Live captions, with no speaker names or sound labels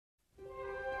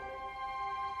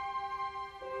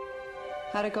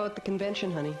How'd it go at the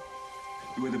convention, honey?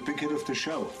 You were the big hit of the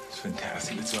show. It's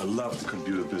fantastic. I love the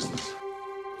computer business.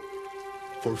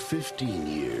 For 15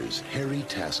 years, Harry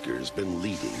Tasker's been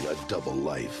leading a double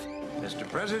life. Mr.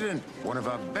 President, one of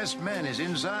our best men is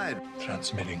inside.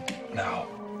 Transmitting now.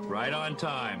 Right on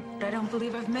time. I don't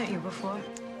believe I've met you before.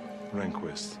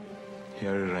 Rehnquist.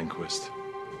 Harry Rehnquist.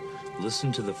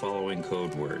 Listen to the following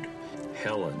code word.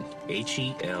 Helen.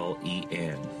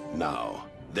 Helen. Now,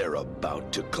 they're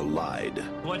about to collide.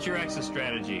 What's your exit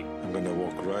strategy? I'm gonna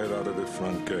walk right out of the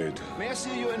front gate. May I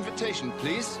see your invitation,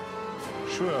 please?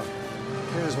 Sure.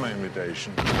 Here's my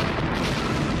invitation. Yeah,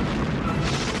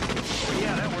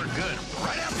 that worked good.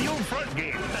 Right out the old front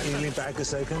gate. Can you lean back a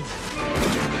second?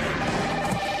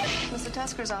 Mr.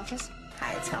 Tasker's office.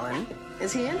 Hi, it's Helen.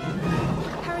 Is he in?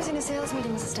 Harry's in a sales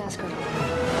meeting, Mrs. Tasker.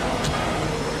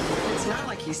 It's not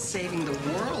like he's saving the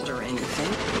world or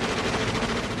anything.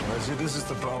 I see, this is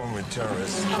the problem with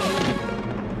terrorists.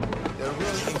 They're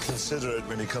really inconsiderate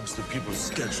when it comes to people's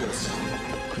schedules.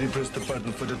 Could you press the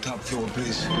button for the top floor,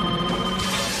 please?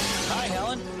 Hi,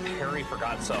 Helen. Harry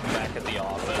forgot something back at the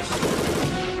office.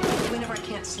 Whenever I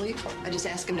can't sleep, I just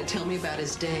ask him to tell me about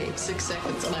his day. 6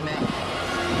 seconds and I'm out.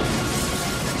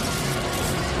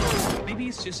 Maybe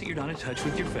it's just that you're not in touch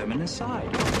with your feminine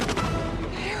side.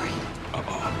 Harry!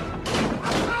 Uh-oh.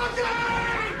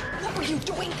 What were you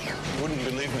doing here? Wouldn't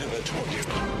believe me if I told you.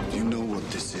 You know what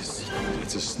this is?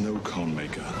 It's a snow cone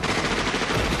maker.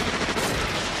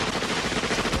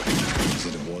 Is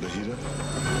it a water heater?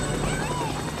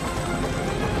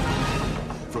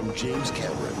 From James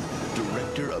Cameron,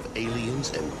 director of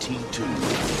Aliens and T2,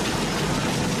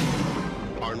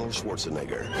 Arnold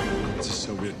Schwarzenegger. It's a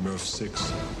Soviet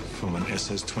Mirv-6 from an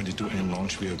SS-22M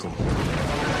launch vehicle.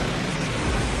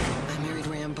 I married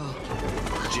Rambo.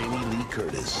 Jamie Lee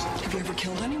Curtis. Have you ever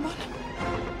killed anyone?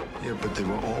 Yeah, but they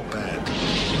were all bad.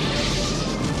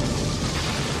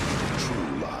 True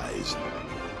Lies.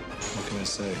 What can I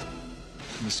say?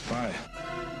 I'm a spy.